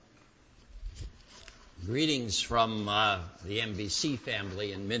Greetings from the MBC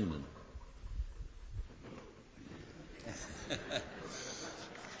family in Minden.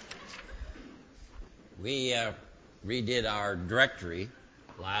 We redid our directory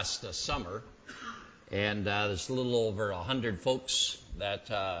last summer, and there's a little over 100 folks that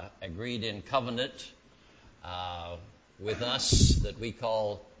agreed in covenant with us that we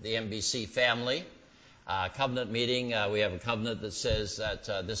call the MBC family. Covenant meeting, we have a covenant that says that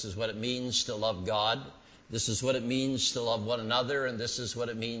this is what it means to love God, this is what it means to love one another, and this is what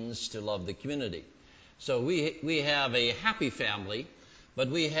it means to love the community. So we have a happy family, but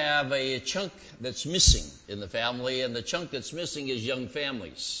we have a chunk that's missing in the family, and the chunk that's missing is young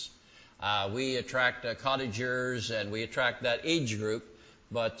families. We attract cottagers, and we attract that age group,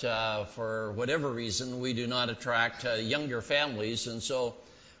 but for whatever reason, we do not attract younger families, and so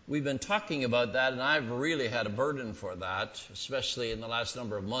we've been talking about that, and I've really had a burden for that, especially in the last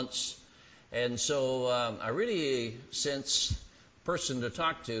number of months. And so I really sensed the person to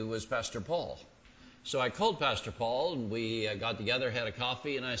talk to was Pastor Paul. So I called Pastor Paul, and we got together, had a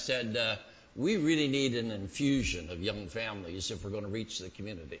coffee, and I said, we really need an infusion of young families if we're going to reach the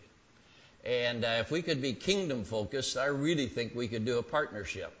community. And if we could be kingdom-focused, I really think we could do a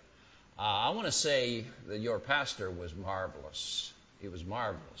partnership. I want to say that your pastor was marvelous. He was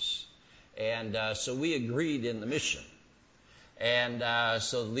marvelous. And so we agreed in the mission. And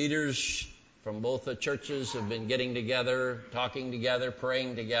so leaders from both the churches have been getting together, talking together,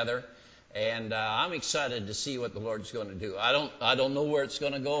 praying together. And I'm excited to see what the Lord's going to do. I don't know where it's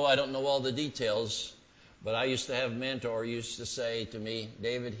going to go. I don't know all the details. But I used to have a mentor who used to say to me,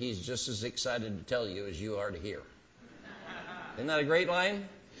 David, he's just as excited to tell you as you are to hear. Isn't that a great line?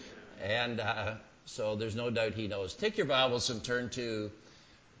 And so there's no doubt he knows. Take your Bibles and turn to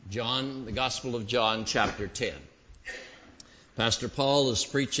John, the Gospel of John, chapter 10. Pastor Paul is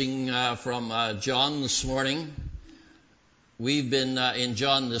preaching from John this morning. We've been in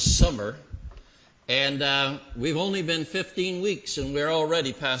John this summer, and we've only been 15 weeks, and we're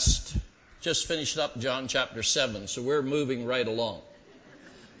already just finished up John chapter 7, so we're moving right along.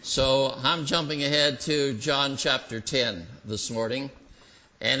 So I'm jumping ahead to John chapter 10 this morning.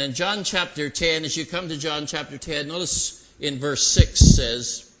 And in John chapter 10, as you come to John chapter 10, notice in verse 6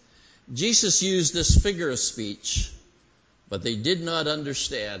 says, Jesus used this figure of speech, but they did not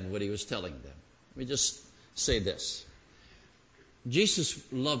understand what he was telling them. Let me just say this. Jesus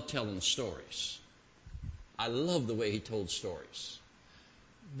loved telling stories. I love the way he told stories.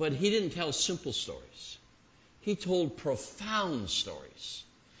 But he didn't tell simple stories. He told profound stories.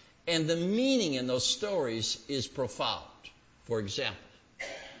 And the meaning in those stories is profound. For example,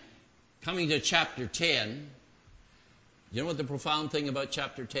 coming to chapter 10, you know what the profound thing about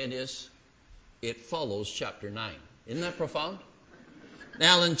chapter 10 is? It follows chapter 9. Isn't that profound?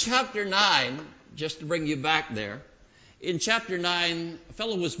 Now in chapter 9, just to bring you back there, in chapter 9, a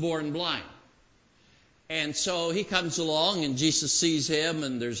fellow was born blind. And so he comes along and Jesus sees him,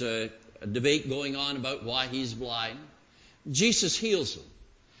 and there's a debate going on about why he's blind. Jesus heals him.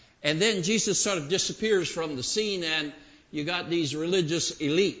 And then Jesus sort of disappears from the scene, and you got these religious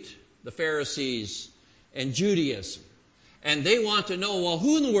elite, the Pharisees and Judaism. And they want to know, well,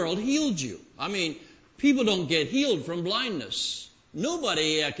 who in the world healed you? I mean, people don't get healed from blindness.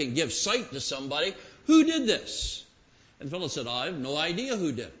 Nobody can give sight to somebody. Who did this? And the fellow said, I have no idea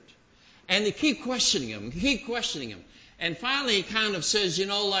who did it. And they keep questioning him, And finally he kind of says,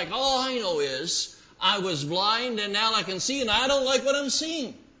 like, all I know is I was blind and now I can see, and I don't like what I'm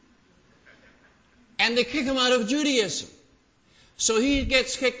seeing. And they kick him out of Judaism. So he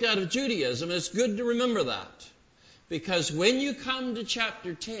gets kicked out of Judaism. It's good to remember that. Because when you come to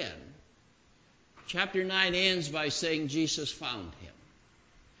chapter 10, chapter 9 ends by saying Jesus found him.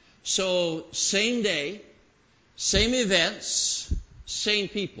 So same day, same events, same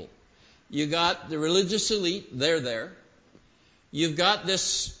people. You got the religious elite, they're there. You've got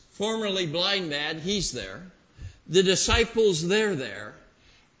this formerly blind man, he's there. The disciples, they're there.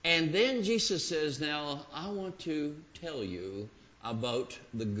 And then Jesus says, now I want to tell you about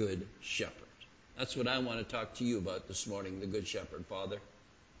the Good Shepherd. That's what I want to talk to you about this morning, the Good Shepherd, Father.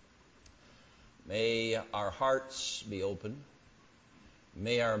 May our hearts be open.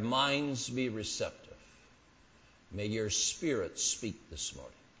 May our minds be receptive. May your Spirit speak this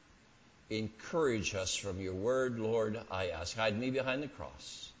morning. Encourage us from your word, Lord, I ask. Hide me behind the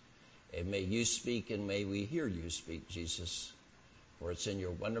cross. And may you speak, and may we hear you speak, Jesus. For it's in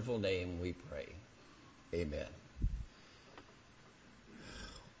your wonderful name we pray. Amen.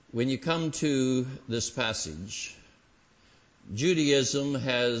 When you come to this passage, Judaism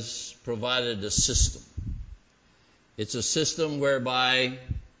has provided a system. It's a system whereby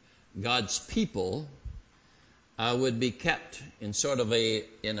God's people would be kept in sort of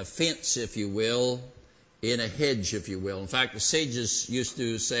in a fence, if you will, in a hedge, if you will. In fact, the sages used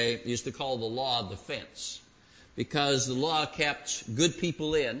to call the law the fence, because the law kept good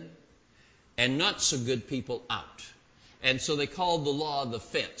people in and not so good people out. And so they called the law the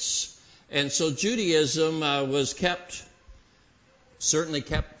fence. And so Judaism certainly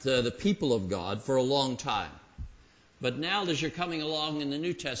kept the people of God for a long time. But now as you're coming along in the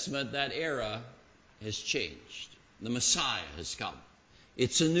New Testament, that era has changed. The Messiah has come.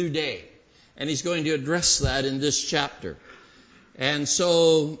 It's a new day. And he's going to address that in this chapter. And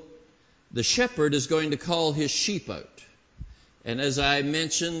so the shepherd is going to call his sheep out. And as I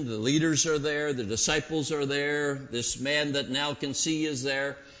mentioned, the leaders are there, the disciples are there, this man that now can see is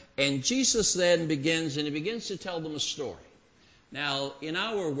there. And Jesus then begins to tell them a story. Now, in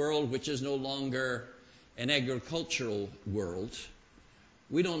our world, which is no longer an agricultural world,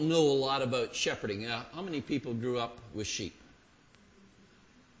 we don't know a lot about shepherding. How many people grew up with sheep?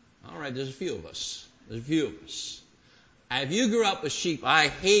 All right, there's a few of us. If you grew up with sheep, I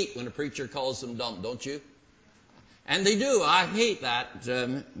hate when a preacher calls them dumb, don't you? And they do. I hate that.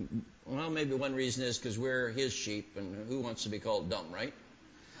 Well, maybe one reason is because we're his sheep, and who wants to be called dumb, right?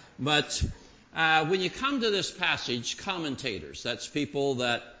 But when you come to this passage, commentators, that's people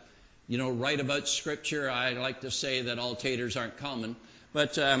that, write about Scripture. I like to say that all taters aren't common.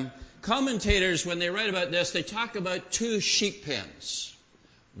 But commentators, when they write about this, they talk about two sheep pens.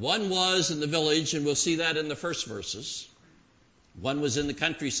 One was in the village, and we'll see that in the first verses. One was in the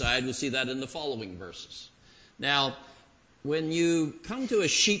countryside. We'll see that in the following verses. Now, when you come to a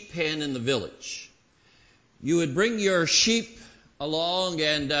sheep pen in the village, you would bring your sheep along,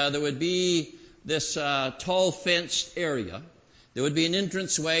 and there would be this tall fenced area. There would be an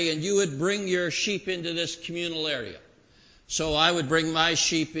entranceway, and you would bring your sheep into this communal area. So I would bring my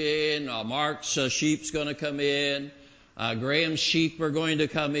sheep in. Mark's sheep's going to come in. Graham's sheep are going to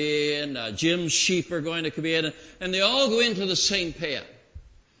come in. Jim's sheep are going to come in. And they all go into the same pen.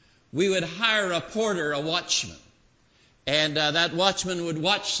 We would hire a porter, a watchman. And that watchman would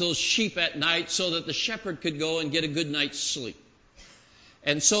watch those sheep at night so that the shepherd could go and get a good night's sleep.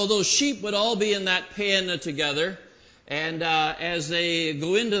 And so those sheep would all be in that pen together. And as they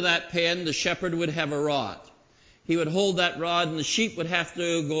go into that pen, the shepherd would have a rod. He would hold that rod, and the sheep would have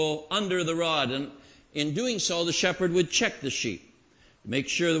to go under the rod. And in doing so, the shepherd would check the sheep. Make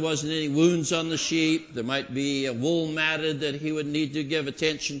sure there wasn't any wounds on the sheep. There might be a wool matted that he would need to give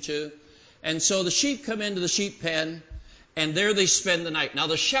attention to. And so the sheep come into the sheep pen, and there they spend the night. Now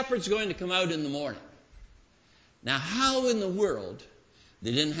the shepherd's going to come out in the morning. Now how in the world,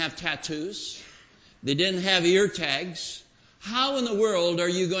 they didn't have tattoos, they didn't have ear tags, how in the world are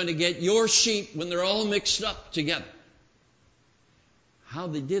you going to get your sheep when they're all mixed up together? How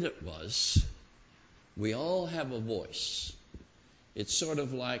they did it was, we all have a voice. It's sort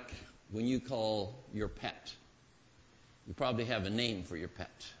of like when you call your pet. You probably have a name for your pet.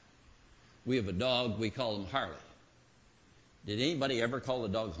 We have a dog, we call him Harley. Did anybody ever call the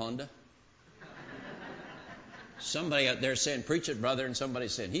dog Honda? Somebody out there saying, preach it, brother, and somebody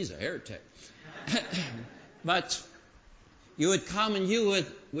saying, he's a heretic. But you would come and you would,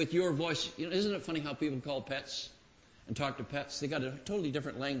 with your voice, isn't it funny how people call pets and talk to pets? They got a totally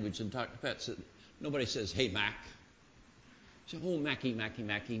different language than talk to pets. Nobody says, hey, Mac. So, oh, Mackie, Mackie,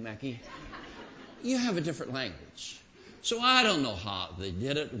 Mackie, Mackie. You have a different language. So I don't know how they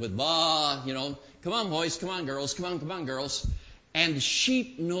did it with come on, boys, come on, girls, come on, girls. And the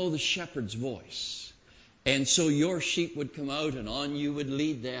sheep know the shepherd's voice. And so your sheep would come out, and on you would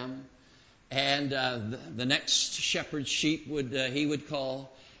lead them. And the next shepherd's sheep he would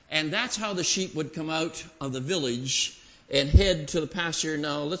call. And that's how the sheep would come out of the village and head to the pasture.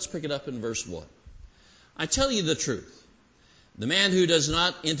 Now, let's pick it up in verse 1. I tell you the truth. The man who does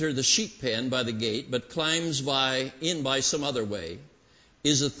not enter the sheep pen by the gate, but climbs in by some other way,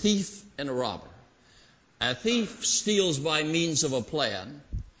 is a thief and a robber. A thief steals by means of a plan.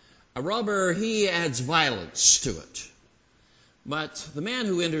 A robber, he adds violence to it. But the man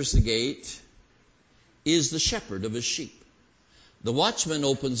who enters the gate is the shepherd of his sheep. The watchman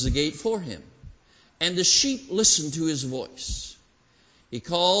opens the gate for him, and the sheep listen to his voice. He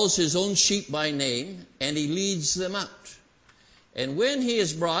calls his own sheep by name, and he leads them out. And when he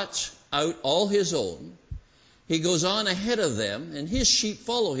has brought out all his own, he goes on ahead of them, and his sheep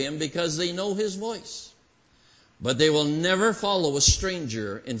follow him because they know his voice. But they will never follow a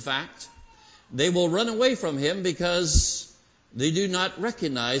stranger. In fact, they will run away from him because they do not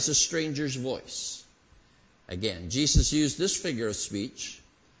recognize a stranger's voice. Again, Jesus used this figure of speech,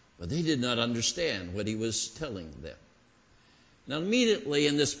 but they did not understand what he was telling them. Now, immediately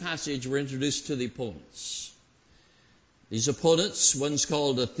in this passage, we're introduced to the opponents. These opponents, one's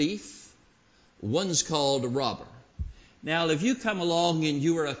called a thief, one's called a robber. Now, if you come along and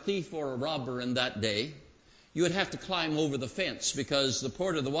you were a thief or a robber in that day, you would have to climb over the fence because the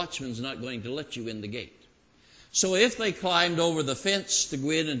porter, the watchman's not going to let you in the gate. So if they climbed over the fence to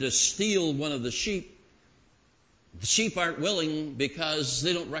go in and to steal one of the sheep aren't willing because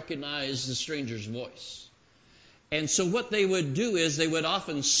they don't recognize the stranger's voice. And so what they would do is they would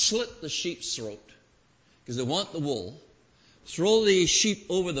often slit the sheep's throat because they want the wool, throw the sheep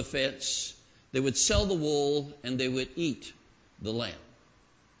over the fence, they would sell the wool, and they would eat the lamb.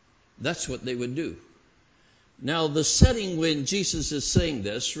 That's what they would do. Now, the setting when Jesus is saying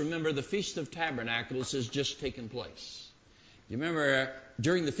this, remember the Feast of Tabernacles has just taken place. You remember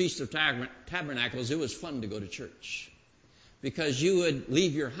during the Feast of Tabernacles, it was fun to go to church because you would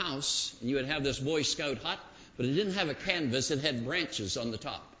leave your house and you would have this Boy Scout hut, but it didn't have a canvas, it had branches on the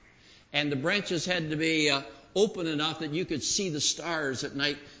top. And the branches had to be open enough that you could see the stars at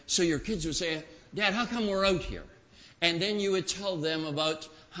night. So your kids would say, Dad, how come we're out here? And then you would tell them about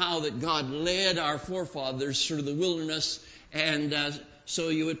how that God led our forefathers through the wilderness, and so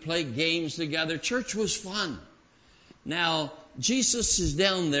you would play games together. Church was fun. Now, Jesus is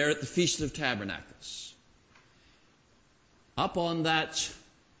down there at the Feast of Tabernacles. Up on that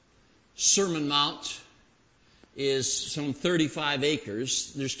Sermon Mount is some 35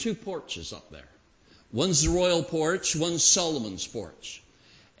 acres. There's 2 porches up there. One's the royal porch, one's Solomon's porch.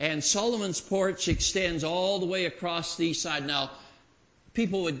 And Solomon's porch extends all the way across the east side. Now,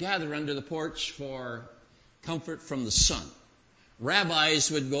 people would gather under the porch for comfort from the sun.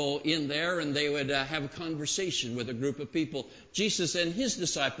 Rabbis would go in there and they would have a conversation with a group of people. Jesus and his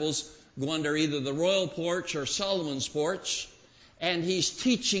disciples go under either the royal porch or Solomon's porch, and he's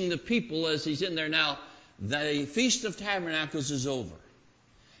teaching the people as he's in there. Now, the Feast of Tabernacles is over,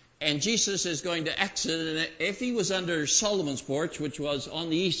 and Jesus is going to exit, and if he was under Solomon's porch, which was on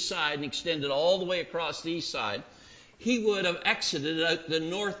the east side and extended all the way across the east side, he would have exited out the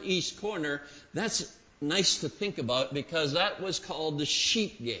northeast corner. That's nice to think about because that was called the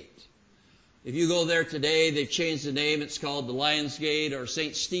Sheep Gate. If you go there today, they've changed the name. It's called the Lion's Gate or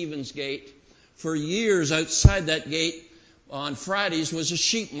St. Stephen's Gate. For years outside that gate on Fridays was a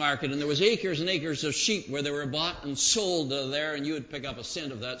sheep market, and there was acres and acres of sheep where they were bought and sold there, and you would pick up a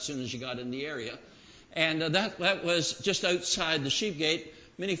cent of that as soon as you got in the area. And that was just outside the Sheep Gate.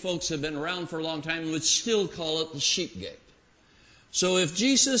 Many folks have been around for a long time and would still call it the Sheep Gate. So if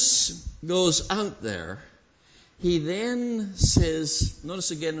Jesus goes out there, he then says,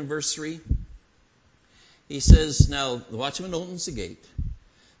 notice again in verse 3, he says, now the watchman opens the gate.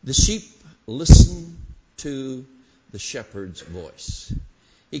 The sheep listen to the shepherd's voice.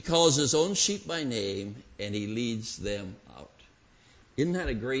 He calls his own sheep by name and he leads them out. Isn't that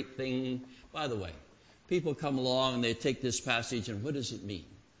a great thing? By the way, people come along and they take this passage and what does it mean?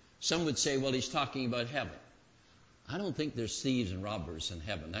 Some would say, well, he's talking about heaven. I don't think there's thieves and robbers in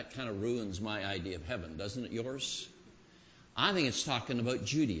heaven. That kind of ruins my idea of heaven, doesn't it yours? I think it's talking about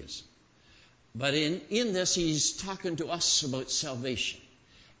Judaism. But in this, he's talking to us about salvation.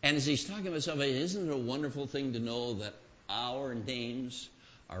 And as he's talking about salvation, isn't it a wonderful thing to know that our names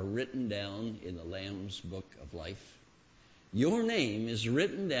are written down in the Lamb's Book of Life? Your name is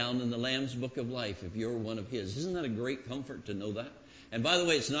written down in the Lamb's Book of Life if you're one of his. Isn't that a great comfort to know that? And by the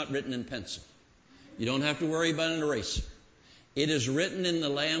way, it's not written in pencil. You don't have to worry about an eraser. It is written in the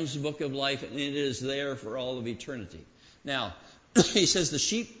Lamb's Book of Life, and it is there for all of eternity. Now, he says, the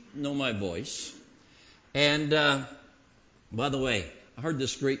sheep know my voice. And by the way, I heard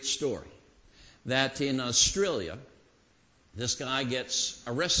this great story that in Australia, this guy gets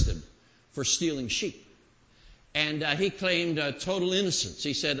arrested for stealing sheep. And he claimed total innocence.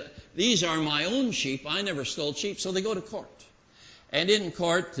 He said, these are my own sheep. I never stole sheep. So they go to court. And in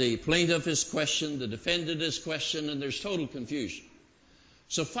court, the plaintiff is questioned, the defendant is questioned, and there's total confusion.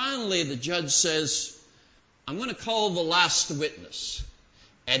 So finally, the judge says, I'm going to call the last witness.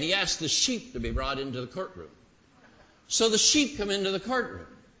 And he asked the sheep to be brought into the courtroom. So the sheep come into the courtroom.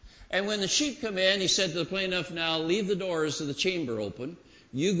 And when the sheep come in, he said to the plaintiff, now leave the doors of the chamber open.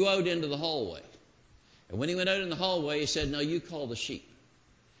 You go out into the hallway. And when he went out in the hallway, he said, now you call the sheep.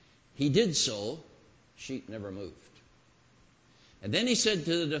 He did so. Sheep never moved. And then he said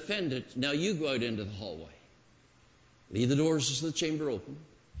to the defendant, now you go out into the hallway. Leave the doors of the chamber open.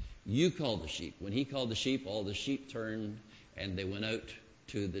 You call the sheep. When he called the sheep, all the sheep turned and they went out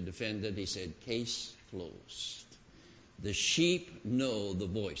to the defendant. He said, case closed. The sheep know the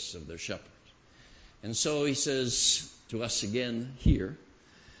voice of their shepherd. And so he says to us again here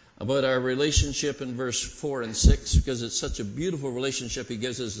about our relationship in verse 4 and 6, because it's such a beautiful relationship he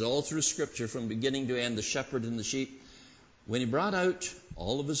gives us all through Scripture from beginning to end, the shepherd and the sheep. When he brought out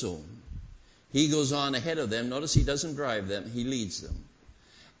all of his own, he goes on ahead of them. Notice he doesn't drive them, he leads them.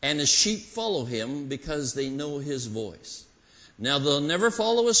 And his sheep follow him because they know his voice. Now they'll never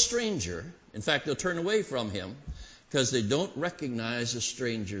follow a stranger. In fact, they'll turn away from him because they don't recognize a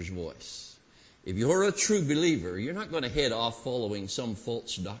stranger's voice. If you're a true believer, you're not going to head off following some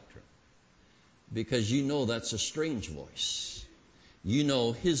false doctrine because you know that's a strange voice. You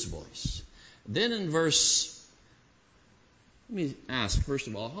know his voice. Then in verse, let me ask, first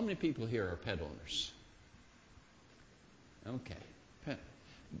of all, how many people here are pet owners? Okay.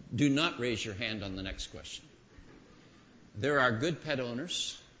 Do not raise your hand on the next question. There are good pet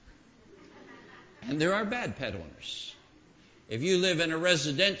owners, and there are bad pet owners. If you live in a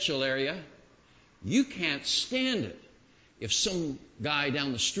residential area, you can't stand it if some guy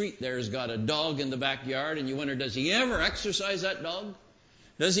down the street there has got a dog in the backyard and you wonder, does he ever exercise that dog?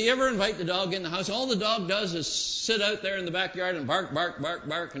 Does he ever invite the dog in the house? All the dog does is sit out there in the backyard and bark, bark, bark,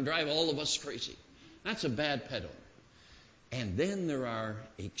 bark and drive all of us crazy. That's a bad pet owner. And then there are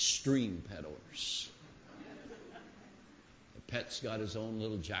extreme pet owners. The pet's got his own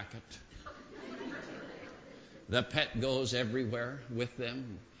little jacket. The pet goes everywhere with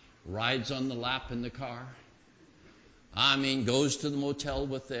them, rides on the lap in the car. Goes to the motel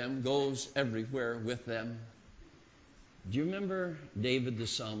with them, goes everywhere with them. Do you remember David the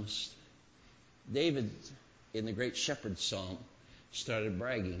psalmist? David, in the great shepherd psalm, started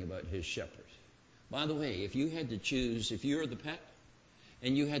bragging about his shepherd. By the way, if you had to choose, if you were the pet,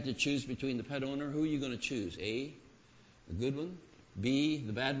 and you had to choose between the pet owner, who are you going to choose? A, the good one, B,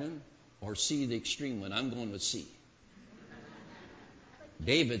 the bad one, or C, the extreme one? I'm going with C.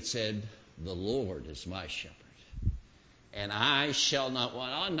 David said, the Lord is my shepherd, and I shall not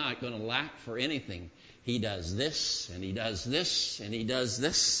want. I'm not going to lack for anything. He does this, and he does this, and he does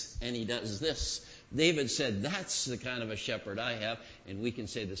this, and he does this. David said, that's the kind of a shepherd I have, and we can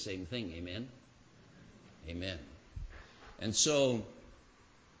say the same thing. Amen? Amen. And so,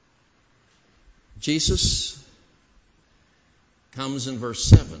 Jesus comes in verse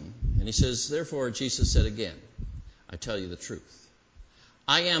 7, and he says, therefore Jesus said again, I tell you the truth.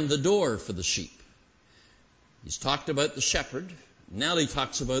 I am the door for the sheep. He's talked about the shepherd. Now he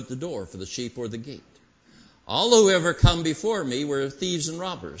talks about the door for the sheep, or the gate. All who ever come before me were thieves and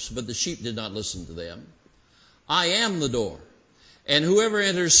robbers, but the sheep did not listen to them. I am the door, and whoever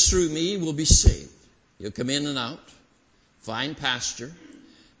enters through me will be saved. He'll come in and out, find pasture.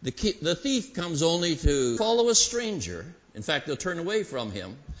 The thief comes only to follow a stranger. In fact, they'll turn away from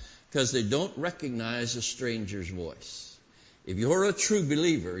him because they don't recognize a stranger's voice. If you're a true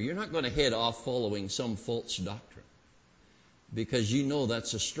believer, you're not going to head off following some false doctrine because you know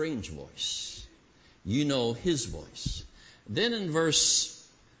that's a strange voice. You know his voice. Then in verse,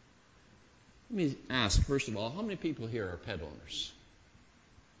 let me ask, first of all, how many people here are pet owners?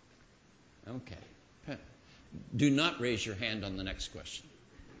 Okay. Do not raise your hand on the next question.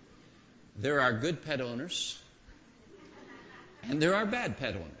 There are good pet owners, and there are bad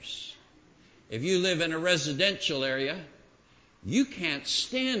pet owners. If you live in a residential area, you can't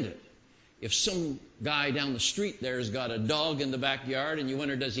stand it if some guy down the street there has got a dog in the backyard and you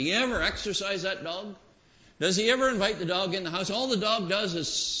wonder, does he ever exercise that dog? Does he ever invite the dog in the house? All the dog does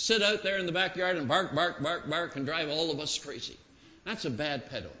is sit out there in the backyard and bark, bark, bark, bark and drive all of us crazy. That's a bad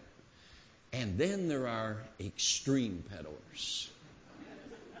pet owner. And then there are extreme pet owners.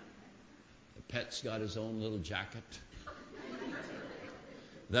 The pet's got his own little jacket.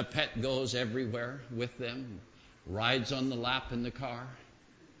 The pet goes everywhere with them, rides on the lap in the car.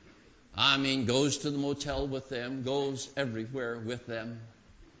 Goes to the motel with them, goes everywhere with them.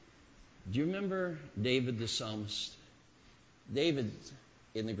 Do you remember David the psalmist? David,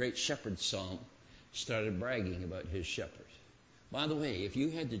 in the great shepherd psalm, started bragging about his shepherd. By the way, if you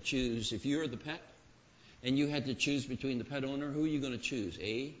had to choose, if you were the pet, and you had to choose between the pet owner, who are you going to choose?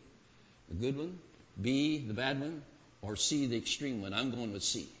 A, the good one, B, the bad one, or C, the extreme one? I'm going with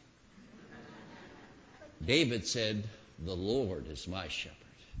C. David said, the Lord is my shepherd,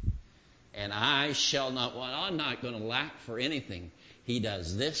 and I shall not want. I'm not going to lack for anything. He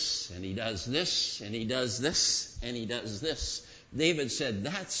does this, and he does this, and he does this, and he does this. David said,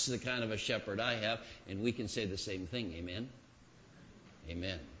 that's the kind of a shepherd I have, and we can say the same thing. Amen?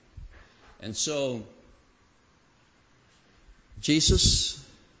 Amen. And so, Jesus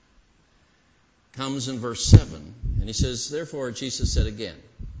comes in verse 7, and he says, therefore Jesus said again,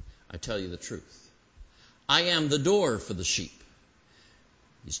 I tell you the truth. I am the door for the sheep.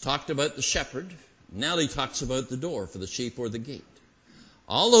 He's talked about the shepherd. Now he talks about the door for the sheep, or the gate.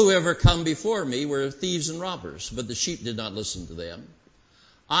 All who ever come before me were thieves and robbers, but the sheep did not listen to them.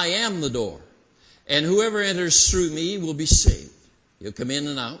 I am the door, And whoever enters through me will be saved. He'll come in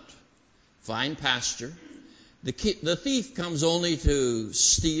and out, find pasture. The thief comes only to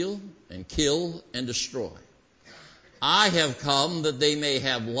steal and kill and destroy. I have come that they may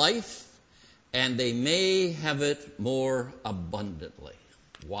have life, and they may have it more abundantly.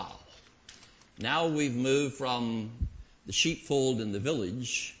 Wow. Now we've moved from the sheepfold in the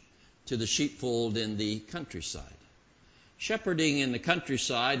village to the sheepfold in the countryside. Shepherding in the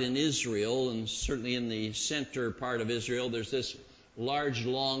countryside in Israel, and certainly in the center part of Israel, there's this large,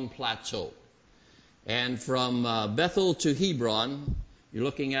 long plateau. And from Bethel to Hebron, you're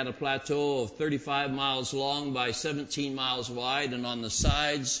looking at a plateau of 35 miles long by 17 miles wide, and on the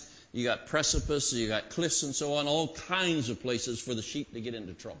sides you got precipices, you got cliffs and so on, all kinds of places for the sheep to get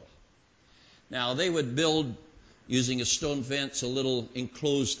into trouble. Now they would build, using a stone fence, a little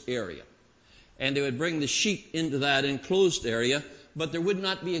enclosed area. And they would bring the sheep into that enclosed area, but there would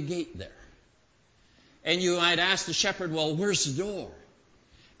not be a gate there. And you might ask the shepherd, well, where's the door?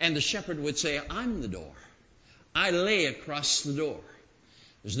 And the shepherd would say, I'm the door. I lay across the door.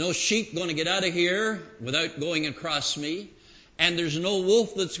 There's no sheep going to get out of here without going across me. And there's no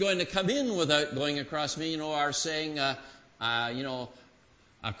wolf that's going to come in without going across me. You know, our saying,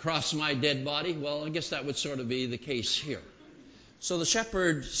 across my dead body. Well, I guess that would sort of be the case here. So the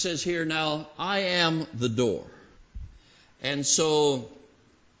shepherd says here, now, I am the door. And so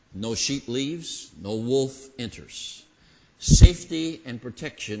no sheep leaves, no wolf enters. Safety and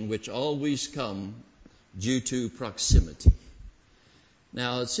protection which always come due to proximity.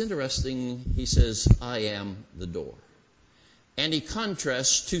 Now, it's interesting, he says, I am the door. And he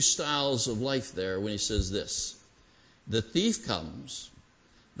contrasts two styles of life there when he says this. The thief comes,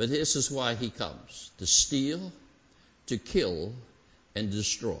 but this is why he comes, to steal, to kill, and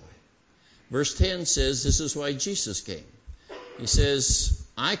destroy. Verse 10 says this is why Jesus came. He says,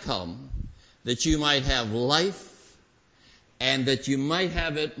 I come that you might have life, and that you might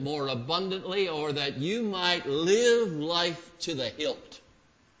have it more abundantly, or that you might live life to the hilt.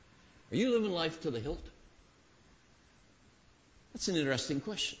 Are you living life to the hilt? That's an interesting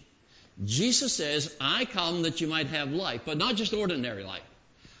question. Jesus says, I come that you might have life, but not just ordinary life.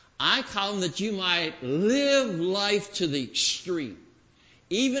 I come that you might live life to the extreme.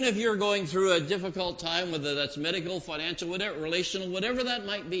 Even if you're going through a difficult time, whether that's medical, financial, whatever, relational, whatever that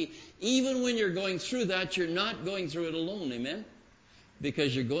might be, even when you're going through that, you're not going through it alone, amen?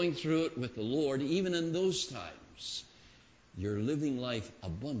 Because you're going through it with the Lord, even in those times. You're living life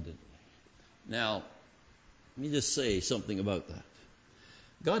abundantly. Now, let me just say something about that.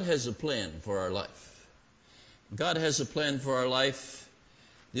 God has a plan for our life. God has a plan for our life.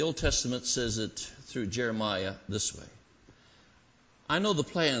 The Old Testament says it through Jeremiah this way. I know the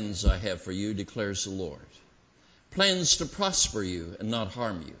plans I have for you, declares the Lord. Plans to prosper you and not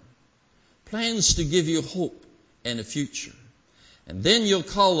harm you. Plans to give you hope and a future. And then you'll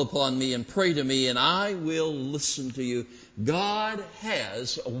call upon me and pray to me, and I will listen to you. God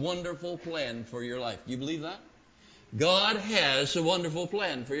has a wonderful plan for your life. Do you believe that? God has a wonderful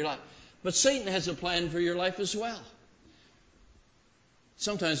plan for your life. But Satan has a plan for your life as well.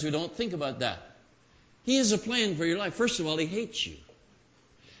 Sometimes we don't think about that. He has a plan for your life. First of all, he hates you.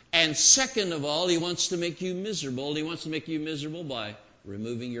 And second of all, he wants to make you miserable. He wants to make you miserable by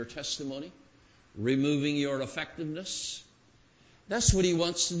removing your testimony, removing your effectiveness. That's what he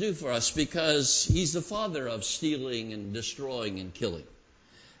wants to do for us, because he's the father of stealing and destroying and killing.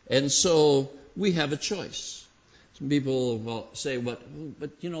 And so we have a choice. Some people will say, but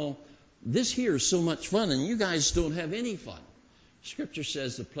you know, this here is so much fun and you guys don't have any fun. Scripture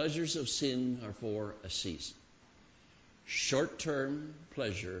says the pleasures of sin are for a season. Short-term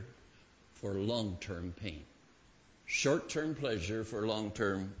pleasure for long-term pain. Short-term pleasure for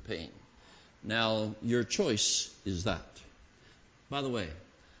long-term pain. Now, your choice is that. By the way,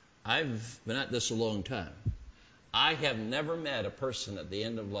 I've been at this a long time. I have never met a person at the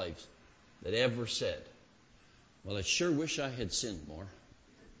end of life that ever said, well, I sure wish I had sinned more.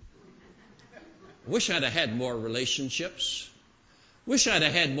 Wish I'd have had more relationships. Wish I'd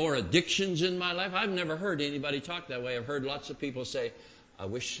have had more addictions in my life. I've never heard anybody talk that way. I've heard lots of people say, I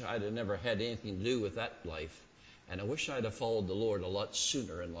wish I'd have never had anything to do with that life. And I wish I'd have followed the Lord a lot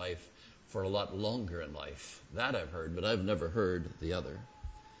sooner in life, for a lot longer in life. That I've heard, but I've never heard the other.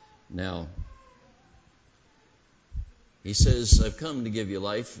 Now, he says, I've come to give you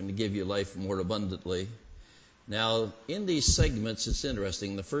life, and to give you life more abundantly. Now, in these segments, it's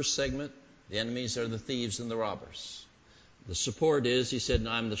interesting. The first segment, the enemies are the thieves and the robbers. The support is, he said,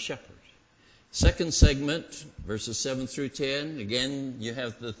 I'm the shepherd. Second segment, verses 7 through 10, again, you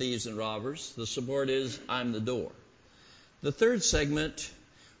have the thieves and robbers. The support is, I'm the door. The third segment,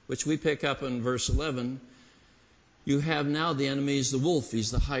 which we pick up in verse 11, you have now the enemy is the wolf. He's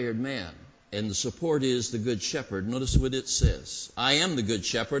the hired man. And the support is the good shepherd. Notice what it says. I am the good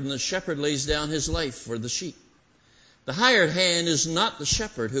shepherd, and the shepherd lays down his life for the sheep. The hired hand is not the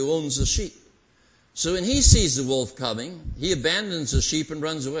shepherd who owns the sheep. So when he sees the wolf coming, he abandons the sheep and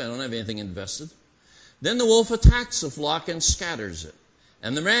runs away. I don't have anything invested. Then the wolf attacks the flock and scatters it.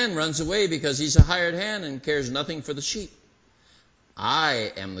 And the man runs away because he's a hired hand and cares nothing for the sheep.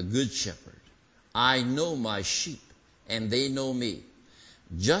 I am the good shepherd. I know my sheep, and they know me.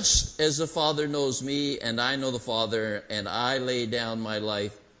 Just as the Father knows me, and I know the Father, and I lay down my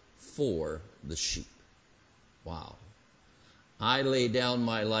life for the sheep. Wow. I lay down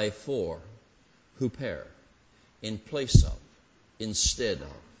my life for huper, in place of, instead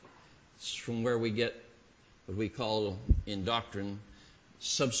of. It's from where we get what we call in doctrine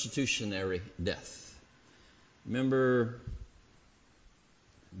substitutionary death. Remember,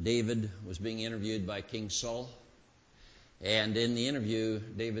 David was being interviewed by King Saul. And in the interview,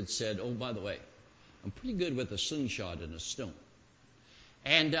 David said, oh, by the way, I'm pretty good with a slingshot and a stone.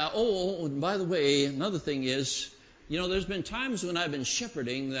 And, and by the way, another thing is, there's been times when I've been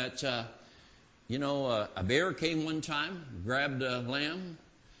shepherding that, a bear came one time, grabbed a lamb,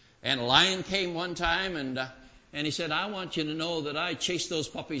 and a lion came one time, and he said, I want you to know that I chased those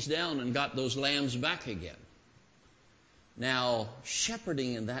puppies down and got those lambs back again. Now,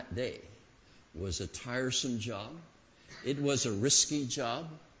 shepherding in that day was a tiresome job. It was a risky job.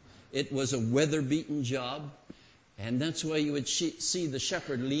 It was a weather-beaten job. And that's why you would see the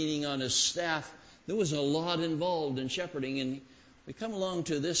shepherd leaning on his staff. There was a lot involved in shepherding. And we come along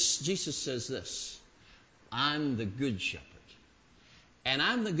to this. Jesus says this, I'm the good shepherd. And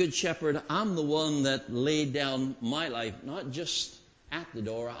I'm the good shepherd. I'm the one that laid down my life, not just at the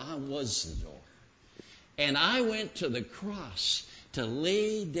door. I was the door. And I went to the cross to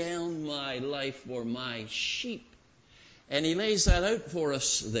lay down my life for my sheep. And he lays that out for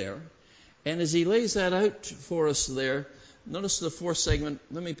us there. And as he lays that out for us there, notice the fourth segment.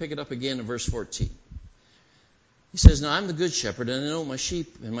 Let me pick it up again in verse 14. He says, now I'm the good shepherd, and I know my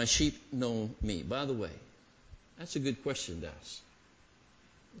sheep, and my sheep know me. By the way, that's a good question to ask.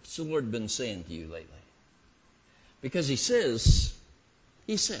 What's the Lord been saying to you lately? Because he says,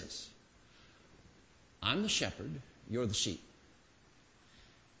 I'm the shepherd, you're the sheep.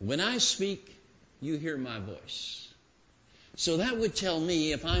 When I speak, you hear my voice. So that would tell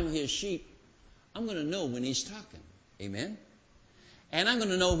me if I'm his sheep, I'm going to know when he's talking. Amen? And I'm going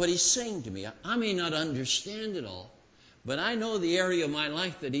to know what he's saying to me. I may not understand it all, but I know the area of my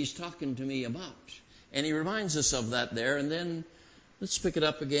life that he's talking to me about. And he reminds us of that there. And then let's pick it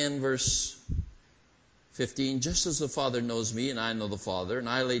up again, verse 15. Just as the Father knows me and I know the Father, and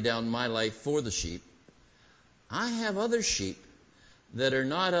I lay down my life for the sheep, I have other sheep that are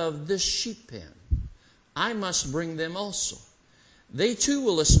not of this sheep pen. I must bring them also. They too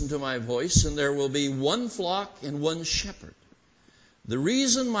will listen to my voice, and there will be one flock and one shepherd. The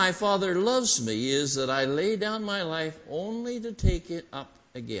reason my Father loves me is that I lay down my life only to take it up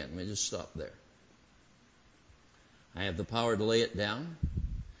again. Let me just stop there. I have the power to lay it down.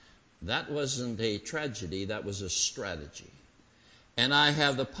 That wasn't a tragedy, that was a strategy. And I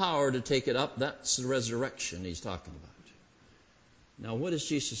have the power to take it up. That's the resurrection he's talking about. Now, what is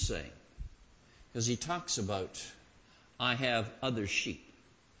Jesus saying? Because he talks about, I have other sheep.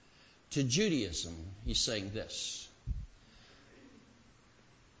 To Judaism, he's saying this.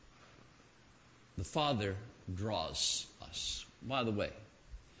 The Father draws us. By the way,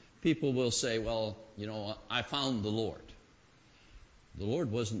 people will say, well, I found the Lord. The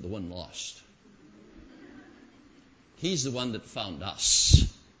Lord wasn't the one lost. He's the one that found us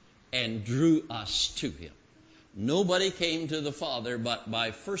and drew us to him. Nobody came to the Father, but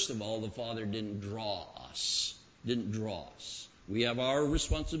by, first of all, the Father didn't draw us. We have our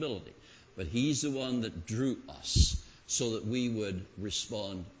responsibility. But he's the one that drew us so that we would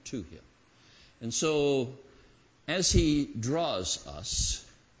respond to him. And so, as he draws us,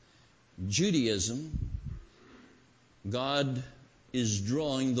 Judaism, God is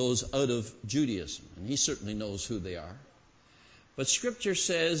drawing those out of Judaism. And he certainly knows who they are. But Scripture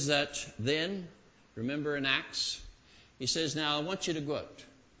says that then, remember in Acts, he says, now I want you to go out.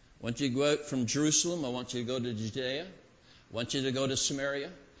 I want you to go out from Jerusalem. I want you to go to Judea. I want you to go to Samaria.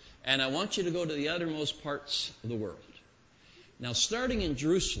 And I want you to go to the uttermost parts of the world. Now, starting in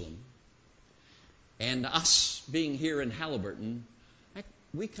Jerusalem, and us being here in Halliburton,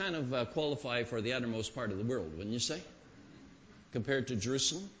 we kind of qualify for the uttermost part of the world, wouldn't you say? Compared to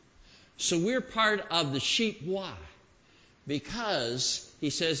Jerusalem. So we're part of the sheep. Why? Because he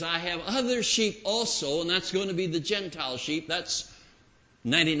says, I have other sheep also, and that's going to be the Gentile sheep. That's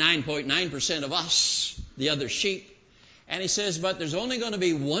 99.9% of us, the other sheep. And he says, but there's only going to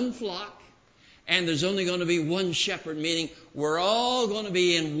be one flock, and there's only going to be one shepherd, meaning we're all going to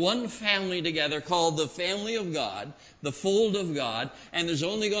be in one family together called the family of God, the fold of God, and there's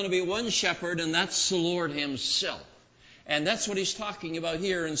only going to be one shepherd, and that's the Lord himself. And that's what he's talking about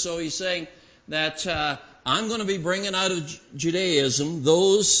here. And so he's saying that I'm going to be bringing out of Judaism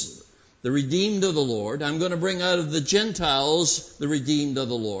those, the redeemed of the Lord. I'm going to bring out of the Gentiles the redeemed of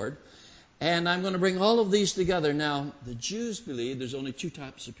the Lord. And I'm going to bring all of these together. Now, the Jews believe there's only two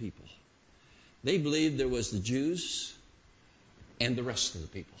types of people. They believed there was the Jews and the rest of the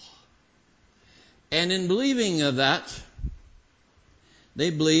people. And in believing of that, they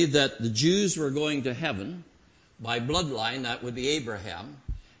believed that the Jews were going to heaven by bloodline, that would be Abraham,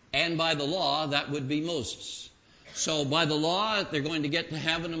 and by the law, that would be Moses. So by the law, they're going to get to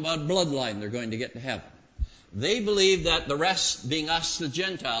heaven, and by bloodline, they're going to get to heaven. They believe that the rest, being us, the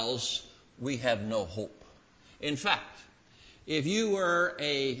Gentiles, we have no hope. In fact, if you were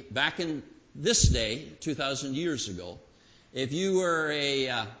back in this day, 2,000 years ago, if you were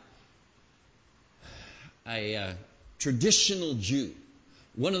a traditional Jew,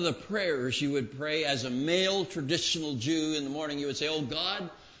 one of the prayers you would pray as a male traditional Jew in the morning, you would say, oh God,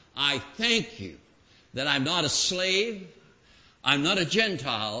 I thank you that I'm not a slave, I'm not a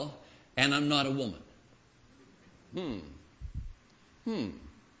Gentile, and I'm not a woman.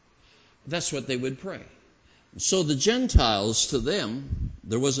 That's what they would pray. So the Gentiles, to them,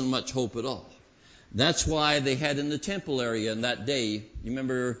 there wasn't much hope at all. That's why they had in the temple area in that day, you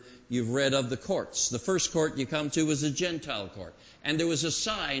remember you've read of the courts. The first court you come to was a Gentile court. And there was a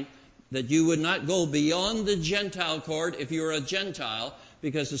sign that you would not go beyond the Gentile court if you were a Gentile,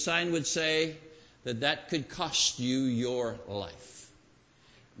 because the sign would say that could cost you your life.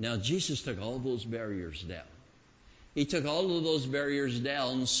 Now, Jesus took all those barriers down. He took all of those barriers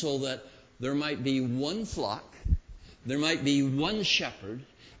down so that there might be one flock, there might be one shepherd,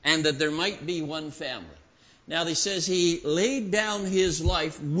 and that there might be one family. Now, he says he laid down his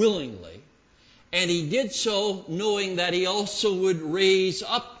life willingly, and he did so knowing that he also would raise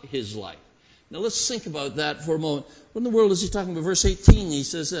up his life. Now, let's think about that for a moment. What in the world is he talking about? Verse 18, he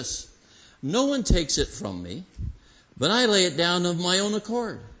says this, no one takes it from me, but I lay it down of my own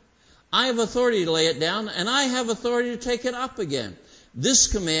accord. I have authority to lay it down, and I have authority to take it up again. This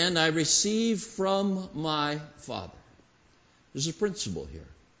command I received from my Father. There's a principle here.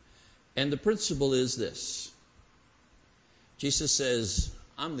 And the principle is this. Jesus says,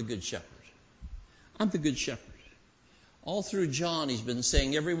 I'm the good shepherd. I'm the good shepherd. All through John, he's been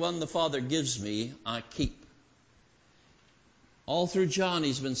saying, every one the Father gives me, I keep. All through John,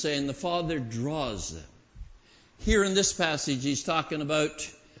 he's been saying, the Father draws them. Here in this passage, he's talking about,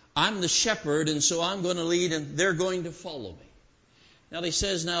 I'm the shepherd, and so I'm going to lead, and they're going to follow me. Now, he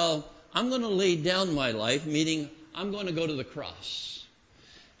says, now, I'm going to lay down my life, meaning I'm going to go to the cross.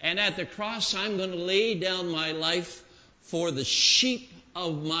 And at the cross, I'm going to lay down my life for the sheep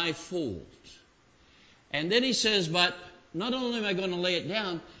of my fold. And then he says, but not only am I going to lay it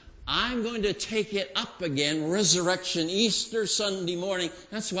down, I'm going to take it up again, resurrection, Easter Sunday morning.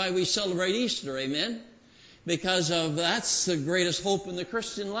 That's why we celebrate Easter, amen? Because that's the greatest hope in the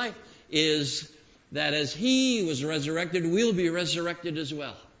Christian life, is that as he was resurrected, we'll be resurrected as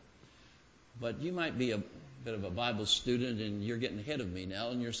well. But you might be a bit of a Bible student, and you're getting ahead of me now,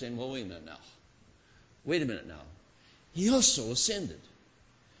 and you're saying, well, wait a minute now. Wait a minute now. He also ascended.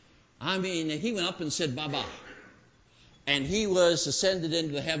 I mean, he went up and said, bye-bye. And he was ascended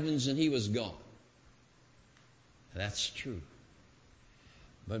into the heavens, and he was gone. That's true.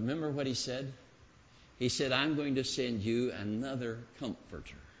 But remember what he said? He said, I'm going to send you another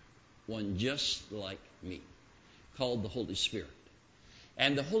comforter, one just like me, called the Holy Spirit.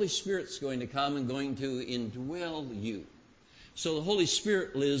 And the Holy Spirit's going to come and going to indwell you. So the Holy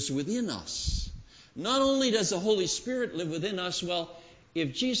Spirit lives within us. Not only does the Holy Spirit live within us, well,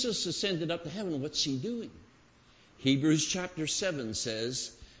 if Jesus ascended up to heaven, what's he doing? Hebrews chapter 7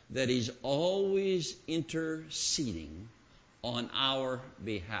 says that he's always interceding on our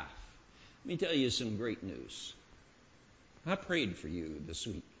behalf. Let me tell you some great news. I prayed for you this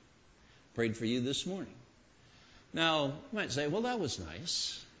week. Prayed for you this morning. Now, you might say, well, that was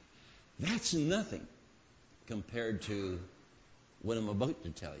nice. That's nothing compared to what I'm about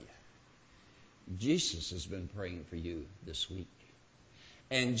to tell you. Jesus has been praying for you this week.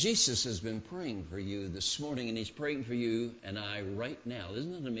 And Jesus has been praying for you this morning, and he's praying for you and I right now.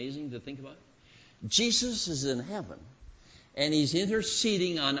 Isn't it amazing to think about? Jesus is in heaven, and he's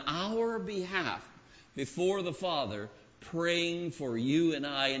interceding on our behalf before the Father, praying for you and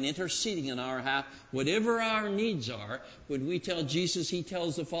I and interceding on our behalf. Whatever our needs are, when we tell Jesus, He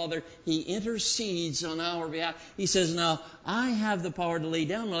tells the Father, He intercedes on our behalf. He says, now, I have the power to lay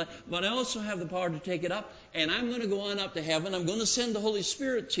down my life, but I also have the power to take it up, and I'm going to go on up to heaven. I'm going to send the Holy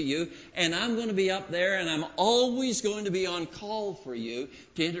Spirit to you, and I'm going to be up there, and I'm always going to be on call for you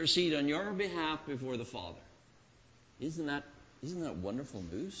to intercede on your behalf before the Father. Isn't that wonderful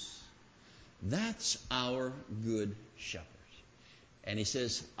news? That's our good shepherd. And He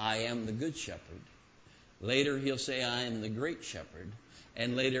says, I am the good shepherd. Later He'll say, I am the great shepherd.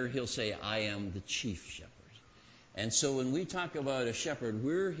 And later He'll say, I am the chief shepherd. And so when we talk about a shepherd,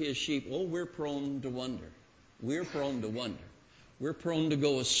 we're His sheep. Oh, we're prone to wonder. We're prone to wonder. We're prone to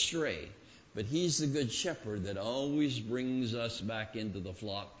go astray. But He's the good shepherd that always brings us back into the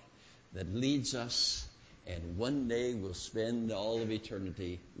flock, that leads us, and one day we'll spend all of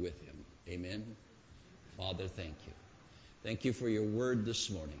eternity with Him. Amen. Father, thank you. Thank you for your word this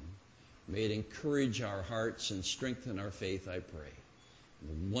morning. May it encourage our hearts and strengthen our faith, I pray. In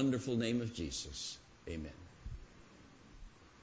the wonderful name of Jesus, amen.